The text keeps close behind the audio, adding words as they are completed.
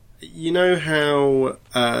you know how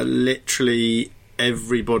literally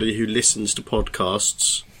everybody who listens to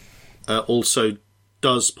podcasts also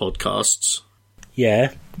does podcasts?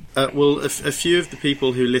 Yeah. Well, a few of the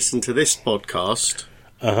people who listen to this podcast,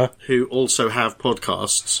 who also have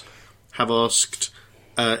podcasts, have asked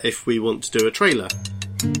if we want to do a trailer.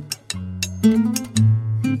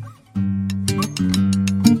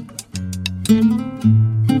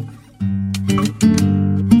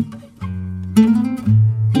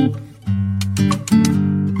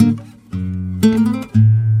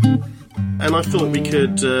 And I thought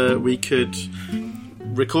we could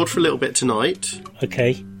record for a little bit tonight.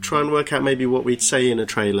 Okay. Try and work out maybe what we'd say in a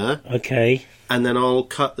trailer. Okay. And then I'll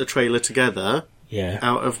cut the trailer together. Yeah.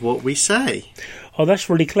 Out of what we say. Oh, that's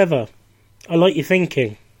really clever. I like your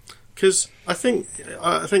thinking. Because thank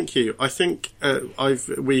you. I think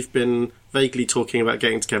we've been vaguely talking about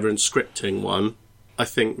getting together and scripting one. I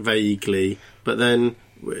think vaguely, but then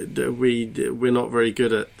we're not very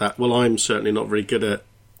good at that. Well, I'm certainly not very good at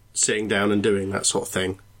sitting down and doing that sort of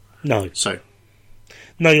thing. No. So.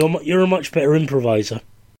 No, you're a much better improviser.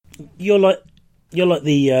 You're like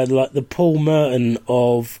the Paul Merton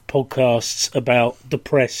of podcasts about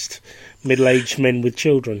depressed middle-aged men with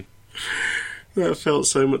children. That felt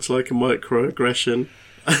so much like a microaggression.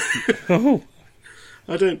 Oh.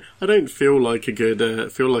 I don't feel like a good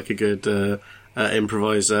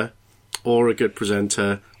improviser, or a good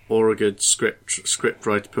presenter, or a good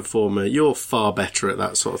scriptwriter performer. You're far better at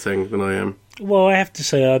that sort of thing than I am. Well, I have to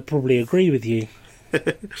say I'd probably agree with you.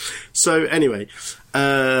 So anyway,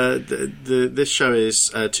 this show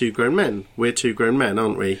is Two Grown Men. We're two grown men,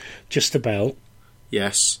 aren't we? Just about.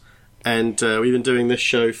 Yes. And we've been doing this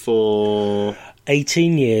show for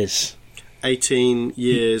 18 years. 18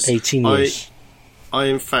 years. 18 years. I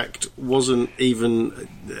in fact wasn't even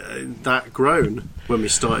that grown when we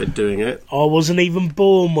started doing it. I wasn't even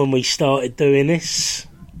born when we started doing this.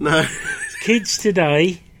 No. Kids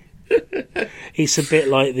today. It's a bit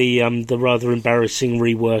like the rather embarrassing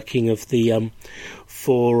reworking of the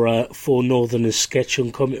Four Northerners sketch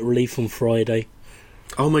on Comic Relief on Friday.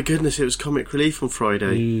 Oh my goodness! It was Comic Relief on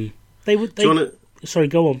Friday. Sorry,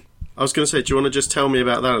 go on. I was going to say, do you want to just tell me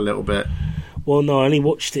about that a little bit? Well, no, I only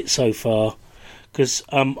watched it so far because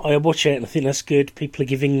I watch it and I think that's good. People are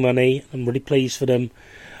giving money. I'm really pleased for them.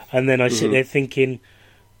 And then I sit there thinking,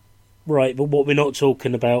 right, but what we're not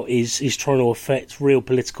talking about is trying to affect real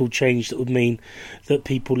political change that would mean that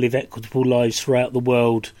people live equitable lives throughout the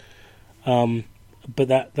world. But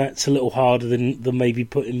that's a little harder than maybe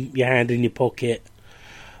putting your hand in your pocket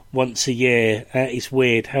once a year. It's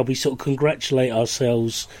weird how we sort of congratulate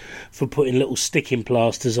ourselves for putting little sticking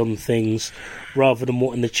plasters on things rather than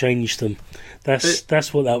wanting to change them.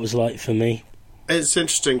 That's what that was like for me. It's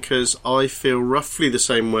interesting because I feel roughly the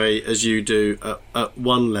same way as you do at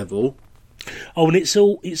one level. Oh, and it's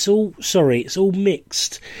all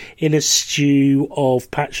mixed in a stew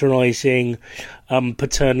of patronising,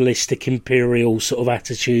 paternalistic, imperial sort of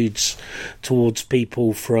attitudes towards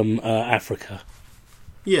people from Africa.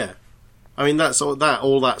 Yeah, I mean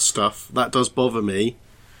all that stuff that does bother me.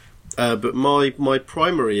 But my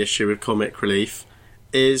primary issue with Comic Relief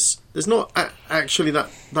is there's not actually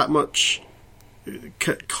that much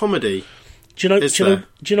comedy. Do you know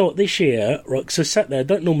what, this year, right, because I sat there, I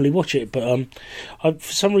don't normally watch it, but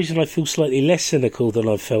for some reason I feel slightly less cynical than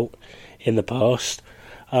I've felt in the past,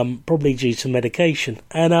 probably due to medication.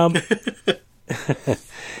 And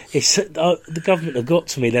it's the government have got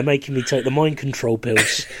to me, they're making me take the mind control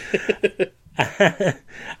pills.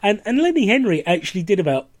 and Lenny Henry actually did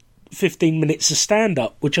about 15 minutes of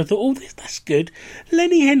stand-up, which I thought, that's good.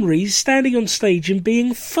 Lenny Henry's standing on stage and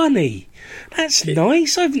being funny. That's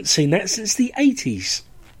nice. I haven't seen that since the 80s.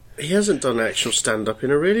 He hasn't done actual stand-up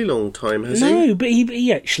in a really long time, has he? No, but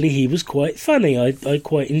he was quite funny. I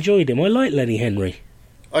quite enjoyed him. I like Lenny Henry.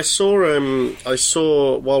 I saw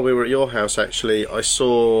while we were at your house, actually, I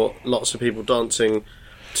saw lots of people dancing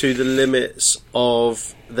to the limits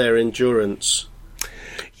of their endurance.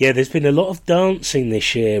 Yeah, there's been a lot of dancing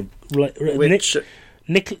this year.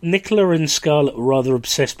 Nicola and Scarlett were rather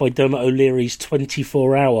obsessed by Dermot O'Leary's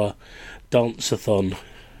 24-hour dance-a-thon.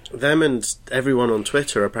 Them and everyone on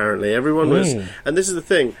Twitter, apparently. Everyone was... And this is the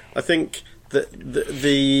thing. I think that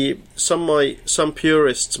some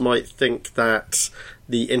purists might think that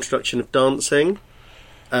the introduction of dancing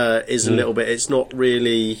is a little bit... It's not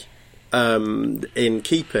really in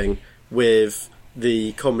keeping with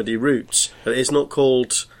the comedy roots. It's not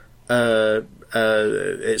called...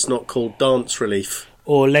 it's not called Dance Relief.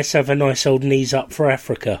 Or Let's Have a Nice Old Knees Up for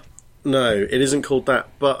Africa. No, it isn't called that.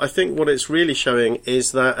 But I think what it's really showing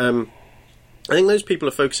is that I think those people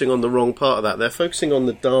are focusing on the wrong part of that. They're focusing on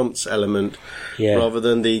the dance element rather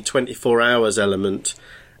than the 24 hours element.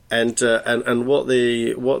 And what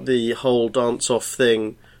the whole dance-off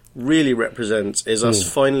thing really represents is us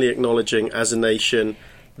finally acknowledging as a nation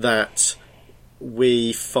that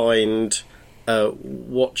we find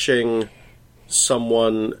watching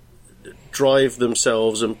someone drive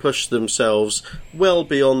themselves and push themselves well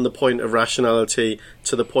beyond the point of rationality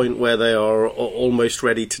to the point where they are almost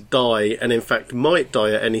ready to die, and in fact might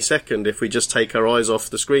die at any second if we just take our eyes off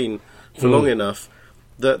the screen for long enough,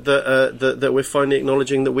 that we're finally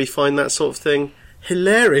acknowledging that we find that sort of thing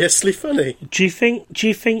hilariously funny. Do you think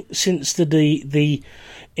since the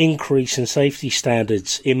increase in safety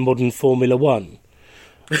standards in modern Formula One,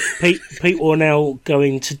 people are now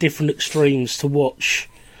going to different extremes to watch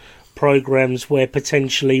programs where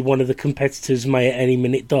potentially one of the competitors may at any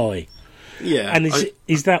minute die? Yeah. And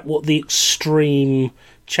is that what the extreme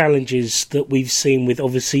challenges that we've seen with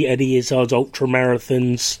obviously Eddie Izzard's ultra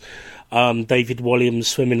marathons, David Williams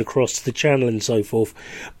swimming across the channel and so forth?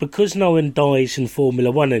 Because no one dies in Formula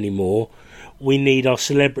One anymore, we need our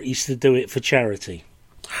celebrities to do it for charity.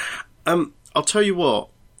 I'll tell you what,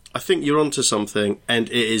 I think you're onto something, and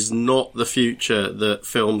it is not the future that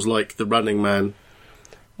films like The Running Man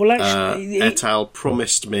Well, actually, et al.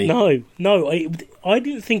 Promised me. No, I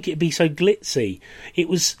didn't think it'd be so glitzy.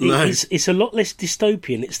 It's a lot less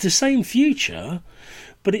dystopian. It's the same future,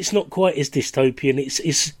 but it's not quite as dystopian.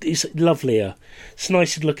 It's lovelier. It's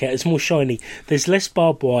nicer to look at. It's more shiny. There's less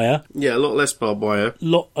barbed wire. Yeah, a lot less barbed wire.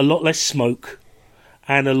 A lot less smoke,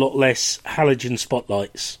 and a lot less halogen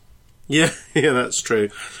spotlights. Yeah, that's true.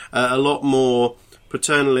 A lot more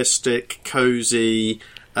paternalistic, cosy.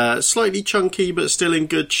 Slightly chunky, but still in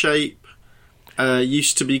good shape.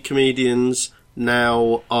 Used to be comedians,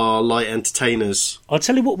 now are light entertainers. I'll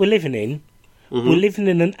tell you what we're living in. Mm-hmm. We're living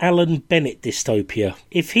in an Alan Bennett dystopia.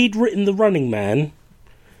 If he'd written The Running Man,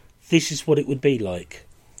 this is what it would be like.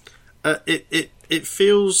 It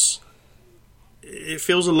feels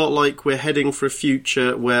a lot like we're heading for a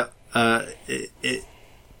future where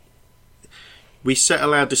we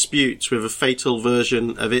settle our disputes with a fatal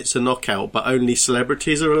version of It's a Knockout, but only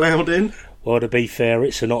celebrities are allowed in. Well, to be fair,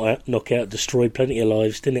 It's a Knockout destroyed plenty of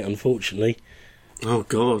lives, didn't it, unfortunately? Oh,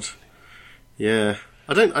 God. Yeah.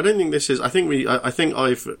 I don't think this is... I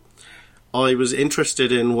was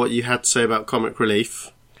interested in what you had to say about comic relief,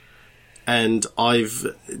 and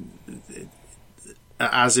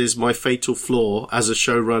as is my fatal flaw as a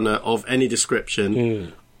showrunner of any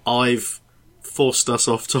description, I've forced us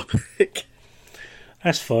off topic.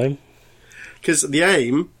 That's fine. Because the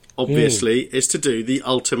aim, obviously, is to do the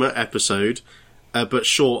ultimate episode, but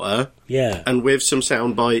shorter. Yeah. And with some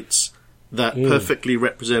sound bites that perfectly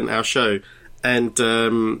represent our show. And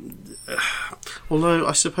although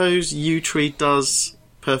I suppose U-Tree does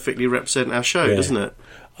perfectly represent our show, doesn't it?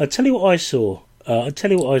 I'll tell you what I saw. At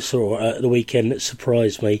the weekend that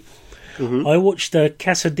surprised me. Mm-hmm. I watched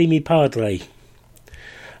Casa de Mi Padre.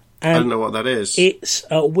 I don't know what that is. It's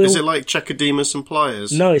Is it like Checademus and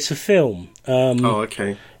Pliers? No, it's a film.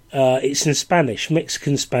 Okay. It's in Spanish,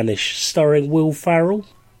 Mexican Spanish, starring Will Ferrell.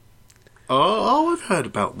 Oh, I've heard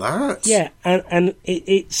about that. Yeah, and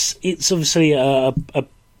it's obviously a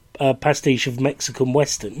pastiche of Mexican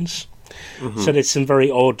westerns. Mm-hmm. So there's some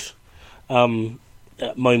very odd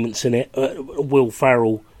moments in it. Will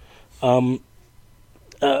Ferrell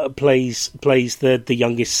plays the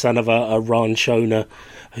youngest son of a ranch owner,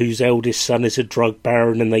 whose eldest son is a drug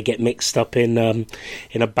baron, and they get mixed up in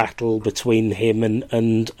a battle between him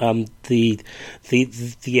and the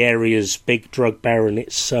area's big drug baron.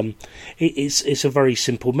 It's a very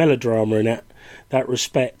simple melodrama in that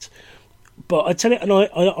respect. But I tell you, and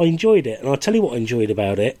I enjoyed it, and I tell you what I enjoyed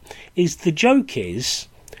about it is the joke is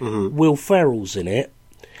Will Ferrell's in it,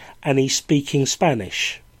 and he's speaking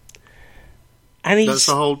Spanish. And that's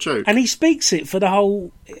the whole joke. And he speaks it for the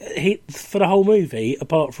whole movie,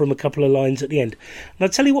 apart from a couple of lines at the end. And I'll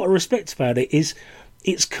tell you what I respect about it is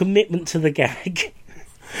its commitment to the gag.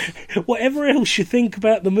 Whatever else you think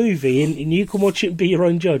about the movie, and you can watch it and be your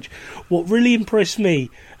own judge, what really impressed me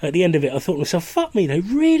at the end of it, I thought to myself, fuck me, they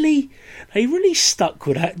really stuck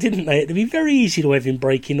with that, didn't they? It'd be very easy to have him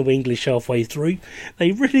break into English halfway through.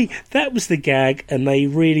 That was the gag, and they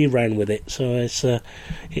really ran with it. So it's a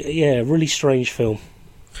really strange film.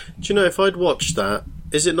 Do you know, if I'd watched that,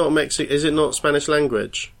 is it not Spanish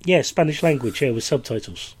language? Yeah, Spanish language, with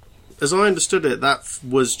subtitles. As I understood it, that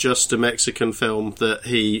was just a Mexican film that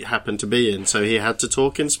he happened to be in, so he had to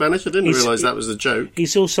talk in Spanish. I didn't realise that was the joke.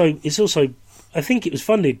 It's also, I think it was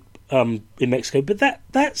funded in Mexico, but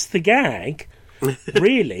that's the gag,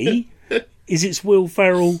 really, is it's Will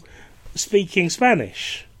Ferrell speaking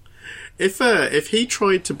Spanish. If he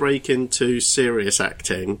tried to break into serious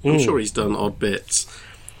acting, I'm sure he's done odd bits.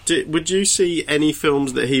 Would you see any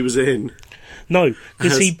films that he was in? No,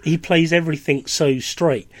 because he plays everything so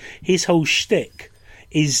straight. His whole shtick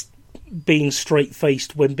is being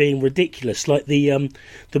straight-faced when being ridiculous, like the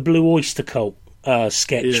Blue Oyster Cult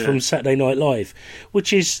sketch from Saturday Night Live,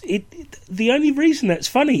 which is the only reason that's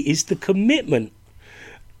funny is the commitment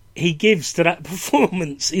he gives to that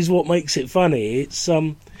performance is what makes it funny. It's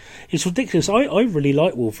ridiculous. I really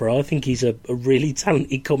like Will Ferrell. I think he's a really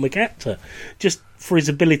talented comic actor, just for his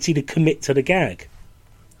ability to commit to the gag.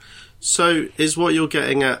 So, is what you're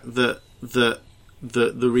getting at that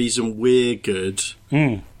the reason we're good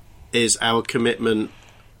is our commitment?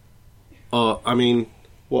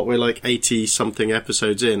 We're like 80-something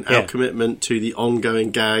episodes in. Our commitment to the ongoing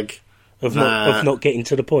gag of not getting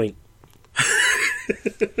to the point.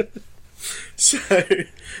 So,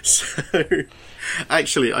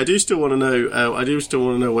 actually, I do still want to know.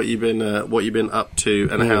 What you've been up to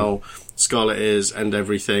and how Scarlett is and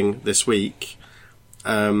everything this week.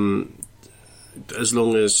 As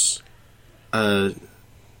long as there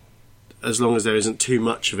isn't too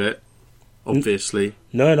much of it, obviously.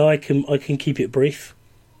 No, I can keep it brief.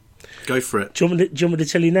 Go for it. Do you want me to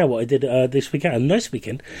tell you now what I did this weekend? Nice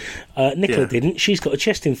weekend. Nicola didn't. She's got a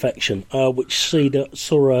chest infection, which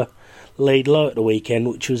saw her laid low at the weekend,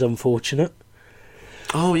 which was unfortunate.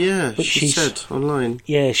 Oh yeah, but she said online.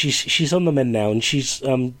 Yeah, she's on the mend now, and she's.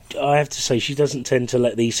 I have to say, she doesn't tend to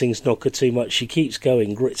let these things knock her too much. She keeps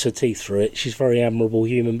going, grits her teeth through it. She's a very admirable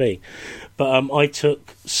human being. But I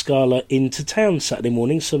took Scarlett into town Saturday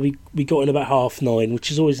morning, so we got in about 9:30,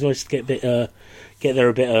 which is always nice to get there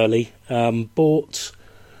a bit early. Bought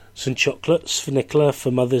some chocolates for Nicola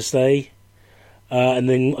for Mother's Day, and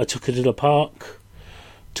then I took her to the park,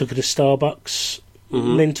 took her to Starbucks.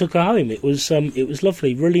 And then took her home. It was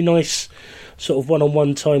lovely, really nice, sort of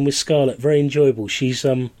one-on-one time with Scarlett. Very enjoyable. She's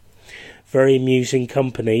very amusing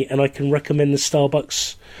company, and I can recommend the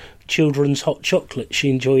Starbucks children's hot chocolate. She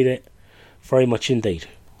enjoyed it very much indeed.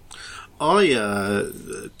 I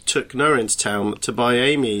took Noah into town to buy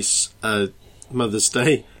Amy's Mother's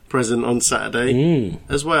Day present on Saturday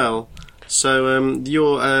as well. So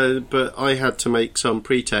but I had to make some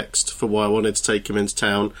pretext for why I wanted to take him into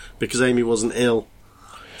town because Amy wasn't ill.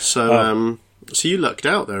 So so you lucked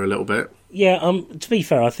out there a little bit. Yeah, to be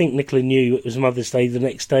fair, I think Nicola knew it was Mother's Day the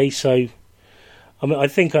next day, so I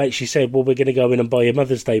think I actually said, well, we're going to go in and buy a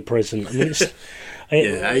Mother's Day present.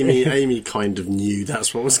 Amy kind of knew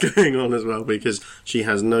that's what was going on as well because she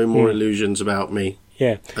has no more illusions about me.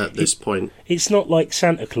 Yeah, at this point. It's not like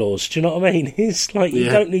Santa Claus, do you know what I mean? It's like you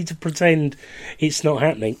don't need to pretend it's not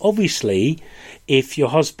happening. Obviously, if your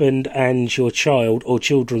husband and your child or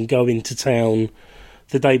children go into town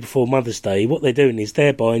the day before Mother's Day, what they're doing is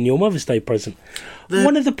they're buying your Mother's Day present.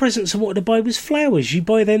 One of the presents I wanted to buy was flowers. You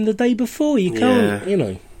buy them the day before. You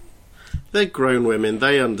can't, They're grown women.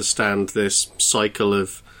 They understand this cycle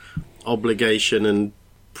of obligation and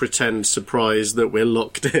pretend surprise that we're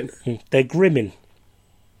locked in. They're grimming.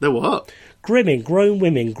 They're what? Grimming. Grown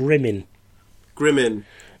women grimming. Grimming.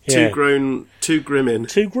 Yeah. Two grimming.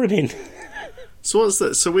 Two grimming. So what's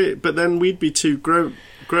that? But then we'd be two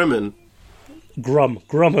grumman.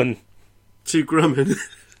 Grumman. Two grumman.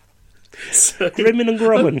 Grimmin and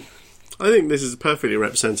grumman. I think this is perfectly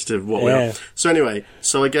representative of what we are. So anyway,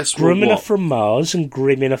 I guess Grumman are from Mars and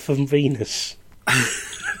Grimmin are from Venus.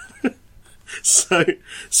 so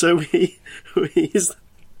we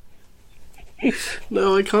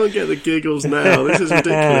No, I can't get the giggles now. This is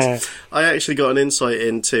ridiculous. I actually got an insight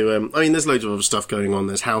into... there's loads of other stuff going on.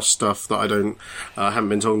 There's house stuff that I haven't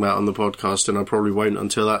been talking about on the podcast, and I probably won't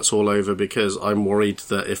until that's all over, because I'm worried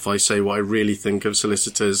that if I say what I really think of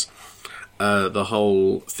solicitors, the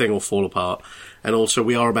whole thing will fall apart. And also,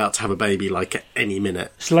 we are about to have a baby, like, at any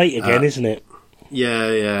minute. It's late again, isn't it?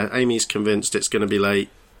 Yeah. Amy's convinced it's going to be late.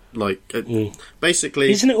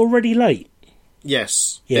 Basically... Isn't it already late?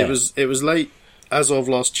 Yes. Yeah. It was late as of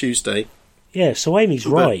last Tuesday. Yeah, so Amy's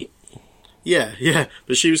right. Yeah.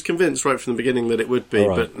 But she was convinced right from the beginning that it would be.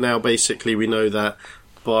 Right. But now basically we know that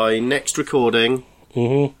by next recording,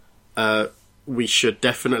 we should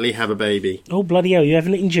definitely have a baby. Oh, bloody hell, you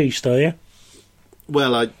haven't it induced, are you?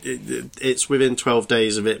 Well, it's within 12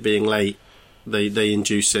 days of it being late. They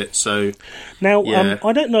induce it, so... Now,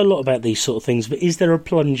 I don't know a lot about these sort of things, but is there a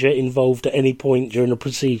plunger involved at any point during a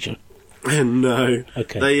procedure? No.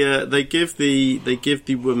 Okay. They give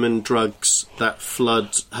the woman drugs that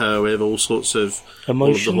flood her with all sorts of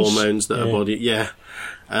emotions? All of the hormones that her body. Yeah.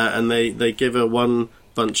 And they give her one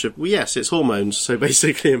bunch of. Well, yes, it's hormones. So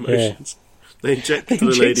basically emotions. They injected the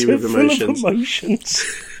lady with emotions. Full of emotions.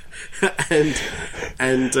 and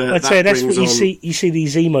I'd say that's what you see. You see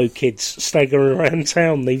these emo kids staggering around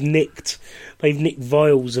town. They've nicked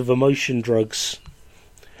vials of emotion drugs.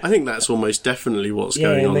 I think that's almost definitely what's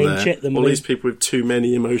going on there. Inject them all these people with too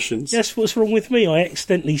many emotions. That's what's wrong with me. I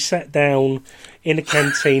accidentally sat down in a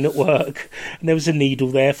canteen at work, and there was a needle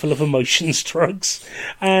there full of emotions drugs,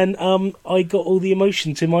 and I got all the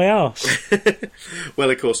emotions in my arse. Well,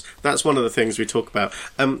 of course, that's one of the things we talk about.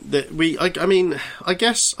 I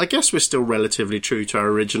guess we're still relatively true to our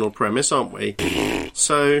original premise, aren't we?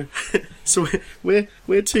 So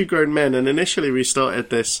we're two grown men, and initially we started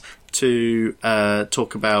this to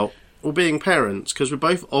talk about being parents, because we're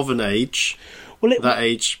both of an age. Well, that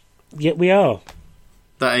age. Yeah, we are.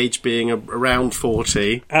 That age being around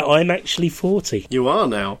 40. I'm actually 40. You are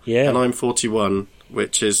now. Yeah. And I'm 41,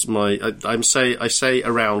 which is I say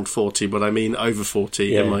around 40, but I mean over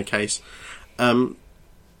 40 in my case. And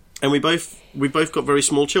we both got very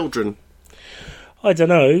small children. I don't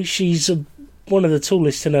know. She's one of the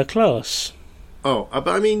tallest in her class. Oh, but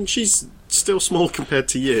I mean, she's still small compared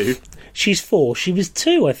to you. She's 4. She was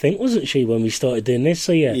 2, I think, wasn't she, when we started doing this?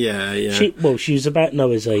 So yeah. Yeah. She was about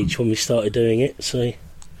Noah's age when we started doing it. So.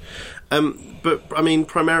 But I mean,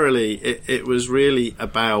 primarily, it was really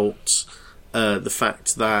about the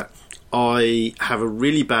fact that I have a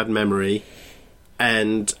really bad memory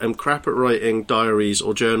and am crap at writing diaries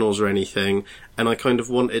or journals or anything, and I kind of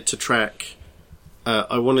wanted to track.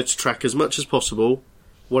 I wanted to track as much as possible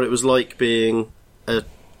what it was like being a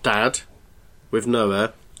dad with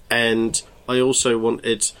Noah, and I also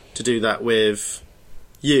wanted to do that with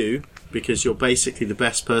you, because you're basically the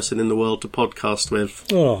best person in the world to podcast with.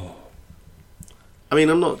 Oh. I mean,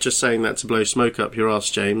 I'm not just saying that to blow smoke up your arse,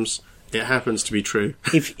 James. It happens to be true.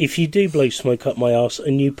 If you do blow smoke up my arse, a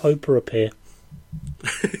new pope will appear.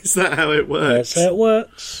 Is that how it works? That's how it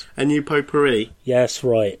works. A new potpourri? Yes,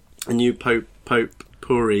 right. A new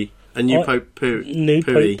potpourri. A new potpourri.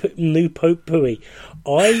 New potpourri.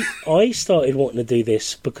 I started wanting to do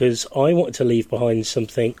this because I wanted to leave behind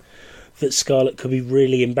something that Scarlett could be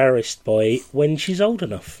really embarrassed by when she's old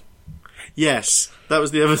enough. Yes, that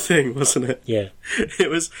was the other thing, wasn't it? Yeah. It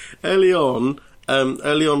was early on.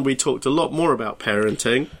 Early on, we talked a lot more about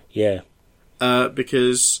parenting. Yeah.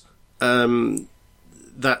 Because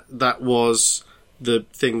that was the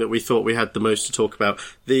thing that we thought we had the most to talk about.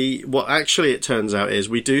 What actually it turns out is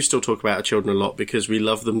we do still talk about our children a lot because we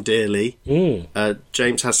love them dearly.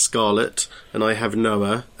 James has Scarlett and I have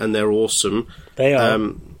Noah, and they're awesome. They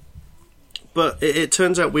are. But it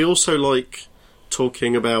turns out we also like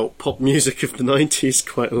talking about pop music of the 90s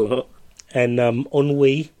quite a lot. And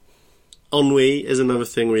ennui. Ennui is another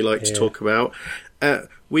thing we like to talk about.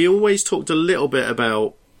 We always talked a little bit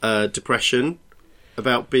about depression,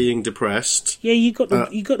 about being depressed. Yeah, you got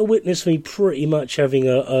to witness me pretty much having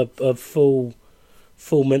a full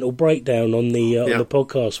mental breakdown on the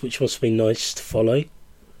podcast, which must be nice to follow.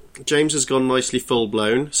 James has gone nicely full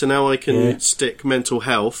blown, so now I can stick mental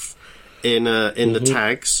health in the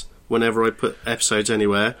tags whenever I put episodes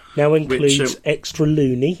anywhere. Now includes extra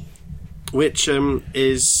loony, which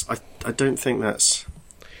is I don't think that's.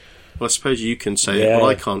 Well, I suppose you can say it, but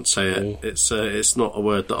I can't say it. It's not a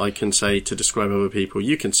word that I can say to describe other people.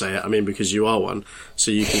 You can say it, I mean, because you are one, so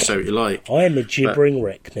you can say what you like. I am a gibbering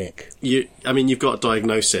wreck, Nick. You've got a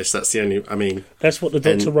diagnosis, that's the only, I mean... That's what the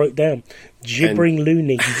doctor wrote down. Gibbering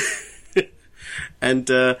loony. And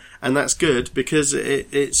that's good, because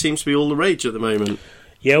it seems to be all the rage at the moment.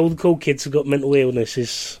 Yeah, all the cool kids have got mental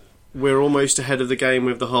illnesses. We're almost ahead of the game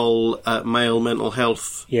with the whole male mental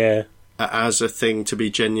health. Yeah. As a thing to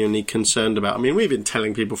be genuinely concerned about. I mean, we've been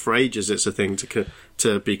telling people for ages it's a thing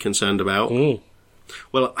to be concerned about.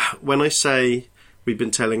 Well, when I say we've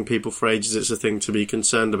been telling people for ages it's a thing to be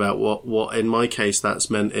concerned about, what in my case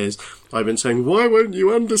that's meant is I've been saying, why won't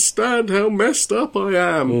you understand how messed up I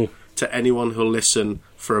am? To anyone who'll listen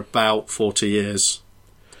for about 40 years.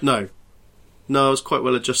 No, I was quite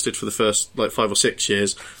well adjusted for the first 5 or 6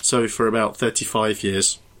 years, so for about 35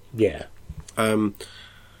 years. Yeah.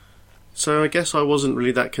 So I guess I wasn't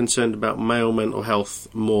really that concerned about male mental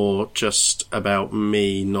health, more just about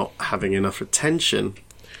me not having enough attention.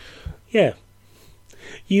 Yeah.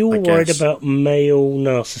 You were worried about male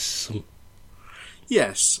narcissism.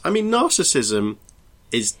 Yes. I mean, narcissism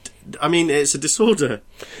is... I mean, it's a disorder.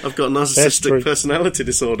 I've got narcissistic personality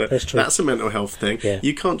disorder. That's true. That's a mental health thing. Yeah.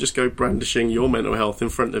 You can't just go brandishing your mental health in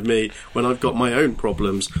front of me when I've got my own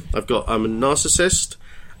problems. I'm a narcissist...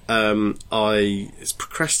 is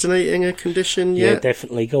procrastinating a condition yet? Yeah,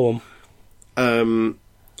 definitely. Go on.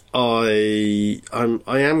 I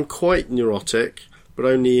am quite neurotic, but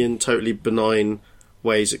only in totally benign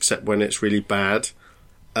ways, except when it's really bad.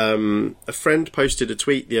 A friend posted a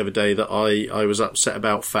tweet the other day that I was upset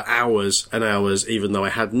about for hours and hours, even though I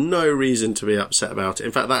had no reason to be upset about it.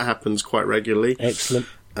 In fact, that happens quite regularly. Excellent.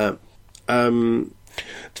 To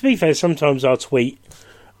be fair, sometimes I'll tweet,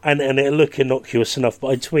 and it'll look innocuous enough, but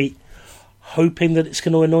I tweet hoping that it's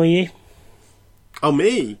going to annoy you. Oh,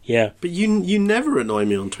 me? Yeah. But you never annoy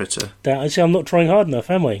me on Twitter. I see, I'm not trying hard enough,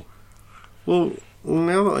 am I? Well,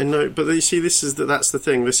 now that I know... But you see, that's the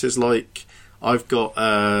thing. This is like... I've got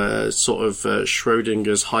sort of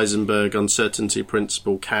Schrodinger's Heisenberg uncertainty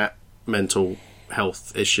principle cat mental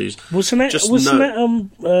health issues. Wasn't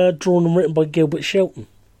that drawn and written by Gilbert Shelton?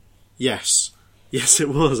 Yes. Yes, it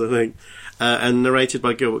was, I think. And narrated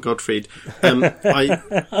by Gilbert Gottfried. I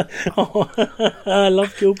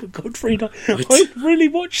love Gilbert Gottfried. I'd really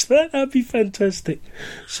watch that. That'd be fantastic.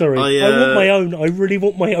 Sorry. I want my own. I really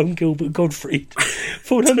want my own Gilbert Gottfried.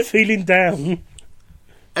 For when I'm feeling down.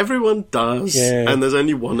 Everyone does, and there's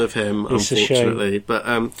only one of him, it's unfortunately.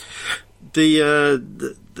 But the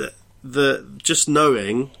just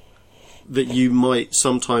knowing that you might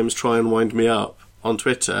sometimes try and wind me up on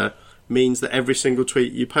Twitter means that every single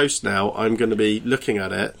tweet you post now, I'm going to be looking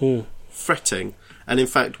at it, fretting. And in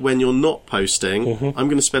fact, when you're not posting, I'm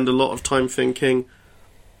going to spend a lot of time thinking,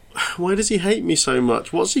 why does he hate me so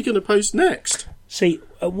much? What's he going to post next? See,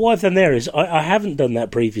 what I've done there is, I haven't done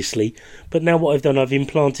that previously, but now what I've done, I've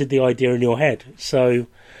implanted the idea in your head. So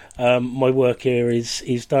my work here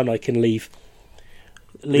is done. I can leave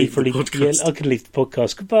the podcast. I can leave the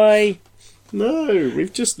podcast. Goodbye. No,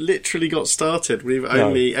 we've just literally got started.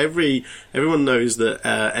 Everyone knows that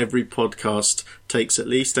every podcast takes at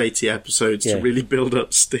least 80 episodes to really build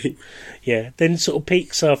up steam. Yeah, then sort of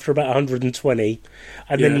peaks after about 120,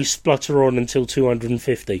 and then you splutter on until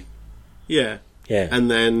 250. Yeah. Yeah.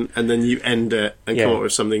 And then you end it and come up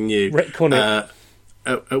with something new. Retcon it.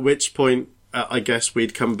 At which point, I guess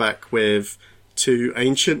we'd come back with two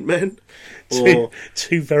ancient men.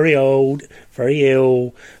 Two very old, very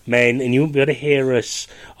ill men, and you won't be able to hear us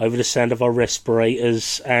over the sound of our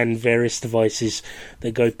respirators and various devices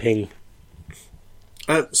that go ping.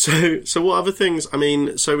 So what other things? I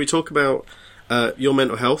mean, so we talk about your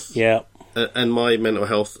mental health. Yeah. And my mental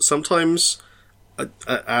health. Sometimes...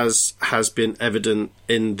 as has been evident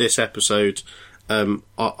in this episode,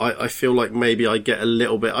 I feel like maybe I get a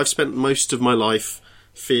little bit... I've spent most of my life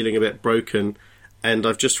feeling a bit broken, and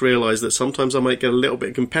I've just realised that sometimes I might get a little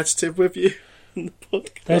bit competitive with you in the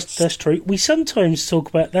podcast. That's true. We sometimes talk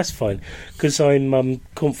about... That's fine, because I'm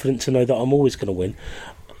confident to know that I'm always going to win.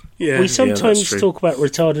 Yeah, we sometimes talk about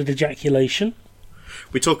retarded ejaculation.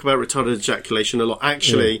 We talk about retarded ejaculation a lot.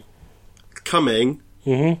 Actually, coming...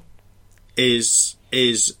 is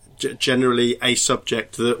generally a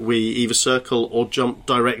subject that we either circle or jump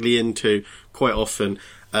directly into quite often.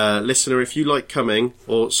 Listener, if you like coming,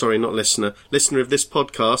 or sorry, not listener of this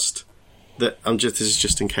podcast, this is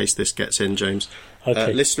just in case this gets in, James.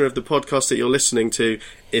 Okay. Listener of the podcast that you're listening to,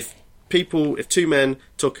 if two men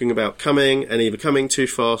talking about coming and either coming too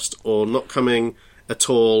fast or not coming at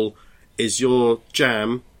all is your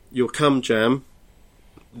jam, your cum jam,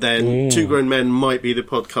 then Two Grown Men might be the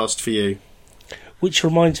podcast for you. Which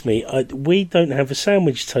reminds me, we don't have a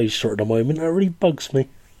sandwich toaster at the moment. That really bugs me.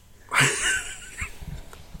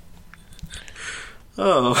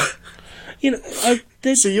 Oh. You know,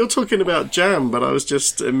 so you're talking about jam, but I was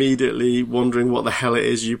just immediately wondering what the hell it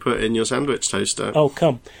is you put in your sandwich toaster. Oh,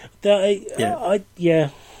 come. Yeah.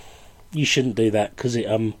 You shouldn't do that, because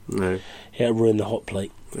it'll ruin the hot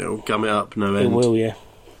plate. It'll gum it up no end. It will, yeah.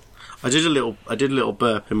 I did a little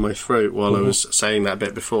burp in my throat while I was saying that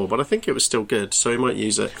bit before, but I think it was still good, so we might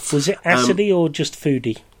use it. Was it acidy or just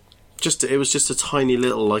foody? It was just a tiny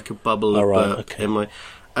little, like a bubble of burp in my.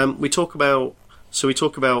 We talk about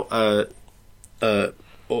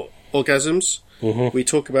orgasms. We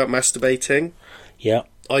talk about masturbating. Yeah,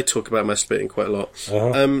 I talk about masturbating quite a lot.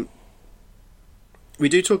 Uh-huh. We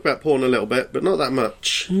do talk about porn a little bit, but not that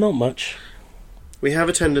much. Not much. We have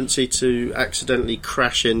a tendency to accidentally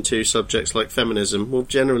crash into subjects like feminism. Well,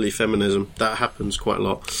 generally feminism. That happens quite a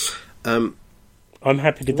lot. I'm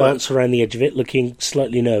happy to dance around the edge of it, looking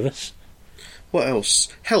slightly nervous. What else?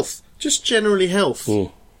 Health. Just generally health.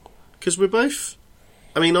 Because we're both...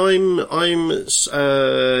 I mean, I'm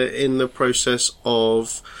in the process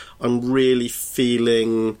of... I'm really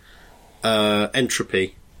feeling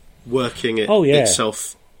entropy working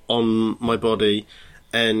itself on my body,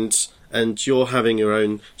 and you're having your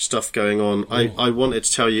own stuff going on. I wanted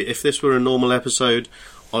to tell you, if this were a normal episode,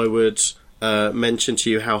 I would mention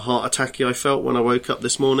to you how heart attacky I felt when I woke up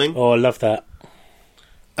this morning. Oh, I love that.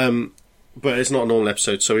 But it's not a normal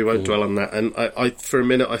episode, so we won't dwell on that. And I, for a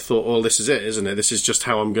minute, I thought, "Oh, this is it, isn't it? This is just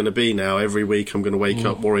how I'm going to be now. Every week, I'm going to wake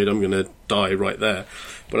up worried I'm going to die right there."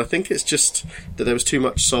 But I think it's just that there was too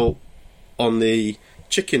much salt on the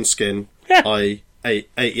chicken skin I ate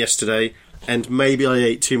yesterday, and maybe I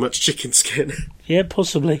ate too much chicken skin. Yeah,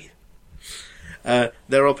 possibly.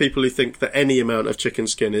 There are people who think that any amount of chicken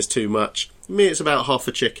skin is too much. For me, it's about half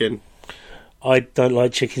a chicken. I don't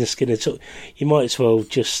like chicken skin at all. You might as well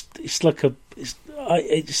just... It's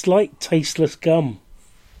like tasteless gum.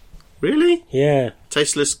 Really? Yeah.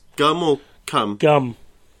 Tasteless gum or cum? Gum.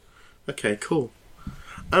 Okay, cool.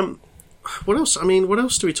 What else? I mean, what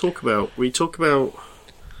else do we talk about? We talk about...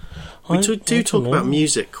 We do talk about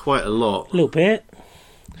music quite a lot. A little bit.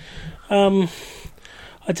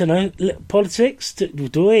 I don't know. Politics?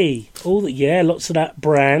 Do we? Lots of that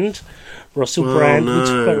Brand. Russell Brand. No. We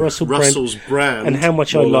talk about Russell's Brand. And how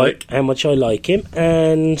much I like him.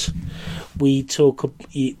 And we talk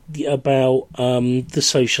about the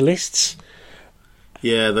socialists.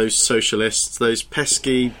 Yeah, those socialists. Those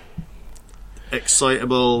pesky,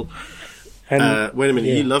 excitable... And, wait a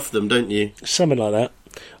minute, you love them, don't you? Something like that.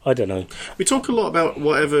 I don't know. We talk a lot about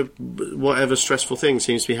whatever stressful thing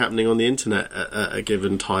seems to be happening on the internet at a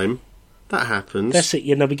given time. That happens. That's it.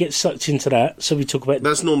 We get sucked into that. So we talk about.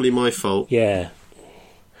 That's normally my fault. Yeah.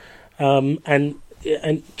 And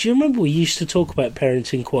do you remember we used to talk about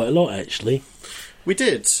parenting quite a lot? Actually, we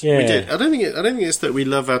did. Yeah. We did. I don't think it's that we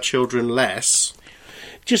love our children less.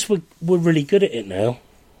 Just we're really good at it now.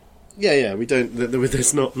 Yeah. We don't.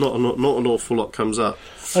 There's not an awful lot comes up.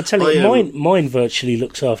 I tell you, mine virtually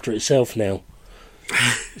looks after itself now.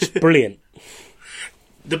 It's brilliant.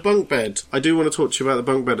 The bunk bed. I do want to talk to you about the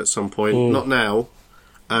bunk bed at some point. Not now,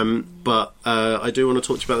 but I do want to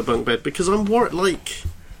talk to you about the bunk bed because I'm worried. Like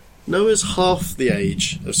Noah's half the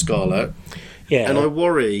age of Scarlett, and I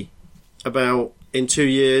worry about in 2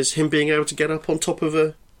 years him being able to get up on top of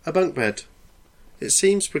a bunk bed. It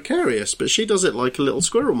seems precarious, but she does it like a little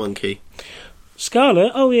squirrel monkey.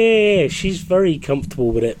 Scarlett? Oh, yeah. She's very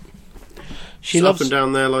comfortable with it. She loves up and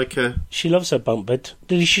down there like a... She loves her bunk bed.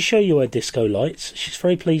 Did she show you her disco lights? She's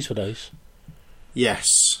very pleased with those.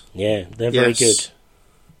 Yes. Yeah, they're very good.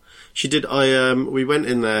 She did. We went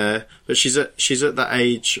in there, but she's at that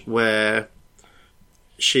age where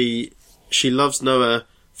she loves Noah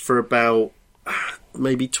for about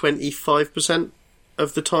maybe 25%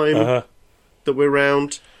 of the time that we're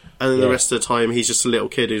round. And then the rest of the time, he's just a little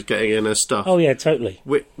kid who's getting in her stuff. Oh, yeah, totally.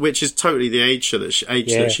 Which is totally the age that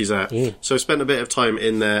she's at. Mm. So I spent a bit of time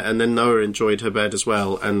in there, and then Noah enjoyed her bed as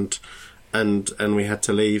well, and we had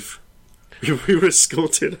to leave. We were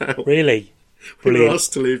escorted out. Really? We were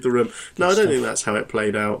asked to leave the room. No, I don't think that's how it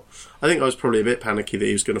played out. I think I was probably a bit panicky that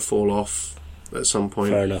he was going to fall off at some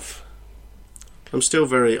point. Fair enough. I'm still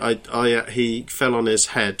very... he fell on his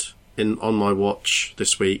head on my watch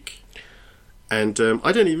this week. And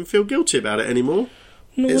I don't even feel guilty about it anymore.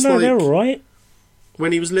 No, they're all right.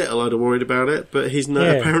 When he was little, I'd have worried about it, but he's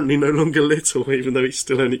apparently no longer little, even though he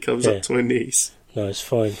still only comes up to my knees. No, it's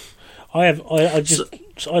fine. I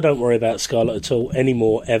don't worry about Scarlett at all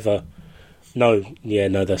anymore, ever. No,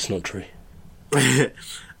 that's not true.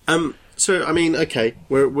 So I mean, okay,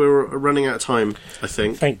 we're running out of time, I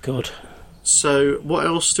think. Thank God. So what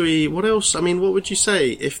else? I mean, what would you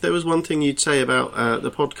say if there was one thing you'd say about the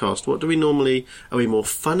podcast? What do we normally? Are we more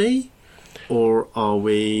funny, or are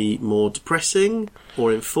we more depressing,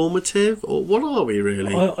 or informative, or what are we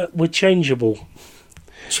really? We're changeable.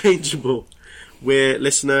 Changeable. We're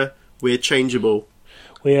changeable.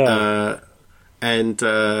 We are. And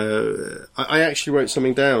I actually wrote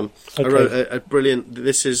something down. Okay. I wrote a brilliant.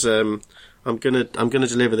 This is. I'm gonna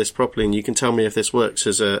deliver this properly, and you can tell me if this works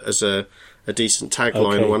as a decent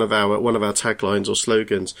tagline, okay. one of our taglines or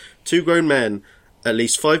slogans. 2 grown men, at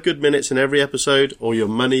least 5 good minutes in every episode, or your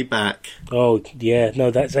money back. Oh yeah, no,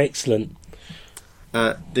 that's excellent.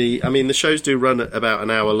 The shows do run at about an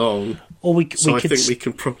hour long, I think we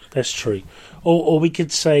can. That's true. Or we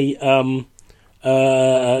could say,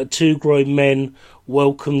 2 grown men.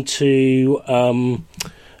 Welcome to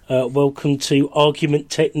Argument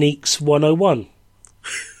Techniques 101.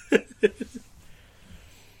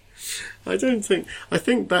 I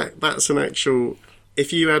think that's an actual...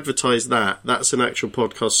 If you advertise that's an actual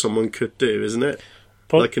podcast someone could do, isn't it?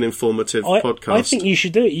 Like an informative podcast. I think you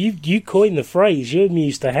should do it. You coined the phrase. You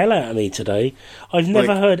amused the hell out of me today. I'd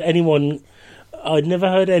never heard anyone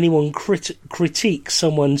critique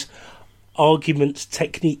someone's argument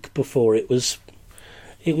technique before. It was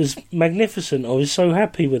magnificent. I was so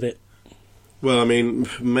happy with it. Well, I mean,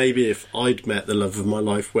 maybe if I'd met the love of my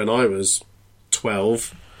life when I was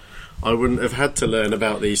 12, I wouldn't have had to learn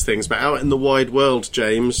about these things. But out in the wide world,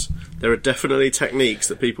 James, there are definitely techniques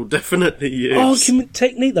that people definitely use. Argument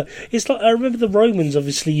technique, though. It's like, I remember the Romans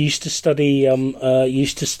obviously used to study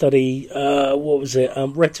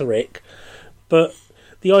rhetoric, but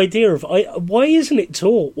the idea of why isn't it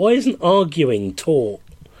taught? Why isn't arguing taught?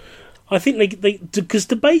 I think because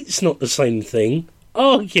debate's not the same thing.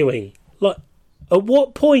 Arguing, like, at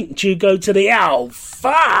what point do you go to the "oh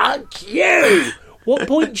fuck you"? What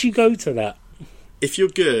point do you go to that? If you're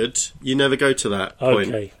good, you never go to that point.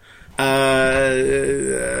 Okay.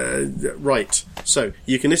 Right. So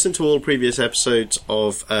you can listen to all previous episodes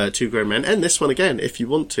of Two Grown Men, and this one again if you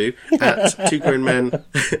want to, at Two Grown Men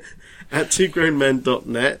at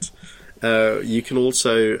twogrownmen.net. You can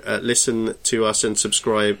also listen to us and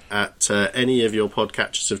subscribe at any of your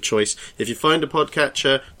podcatchers of choice. If you find a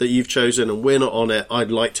podcatcher that you've chosen and we're not on it,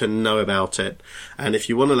 I'd like to know about it. And if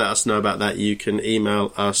you want to let us know about that, you can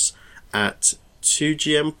email us at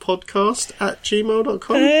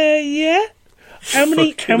 2gmpodcast@gmail.com. Yeah.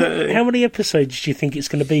 How many episodes do you think it's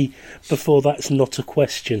going to be before that's not a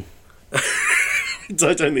question?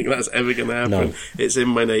 I don't think that's ever going to happen. No. It's in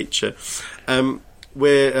my nature.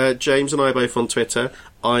 We're James and I are both on Twitter.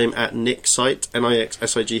 I'm at Nixsight,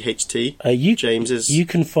 NIXSIGHT. James is. You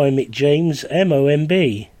can find me at James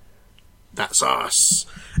MOMB. That's us.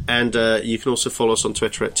 And you can also follow us on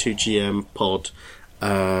Twitter at 2GMPod.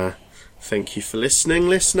 Thank you for listening,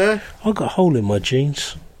 listener. I got a hole in my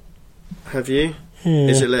jeans. Have you? Yeah.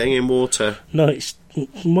 Is it letting in water? No, it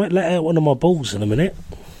might let out one of my balls in a minute.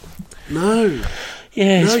 No.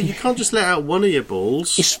 Yeah. No, you can't just let out one of your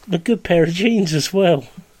balls. It's a good pair of jeans as well.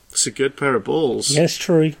 It's a good pair of balls. Yes,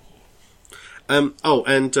 true.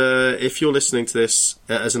 If you're listening to this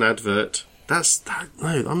as an advert, no,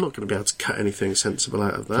 I'm not going to be able to cut anything sensible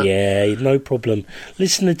out of that. Yeah, no problem.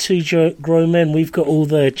 Listen to Two Grown Men. We've got all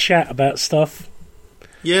the chat about stuff.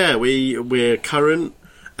 Yeah, we're current.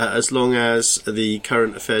 As long as the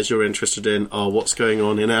current affairs you're interested in are what's going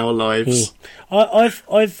on in our lives. I've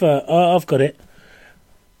got it.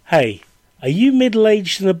 Hey, are you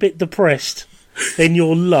middle-aged and a bit depressed? Then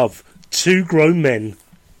you'll love Two Grown Men.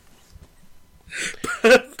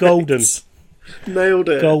 Perfect. Golden. Nailed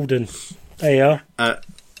it. Golden. There you are.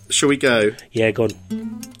 Shall we go? Yeah, go on.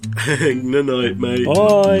 Good night, mate.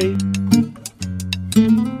 Bye.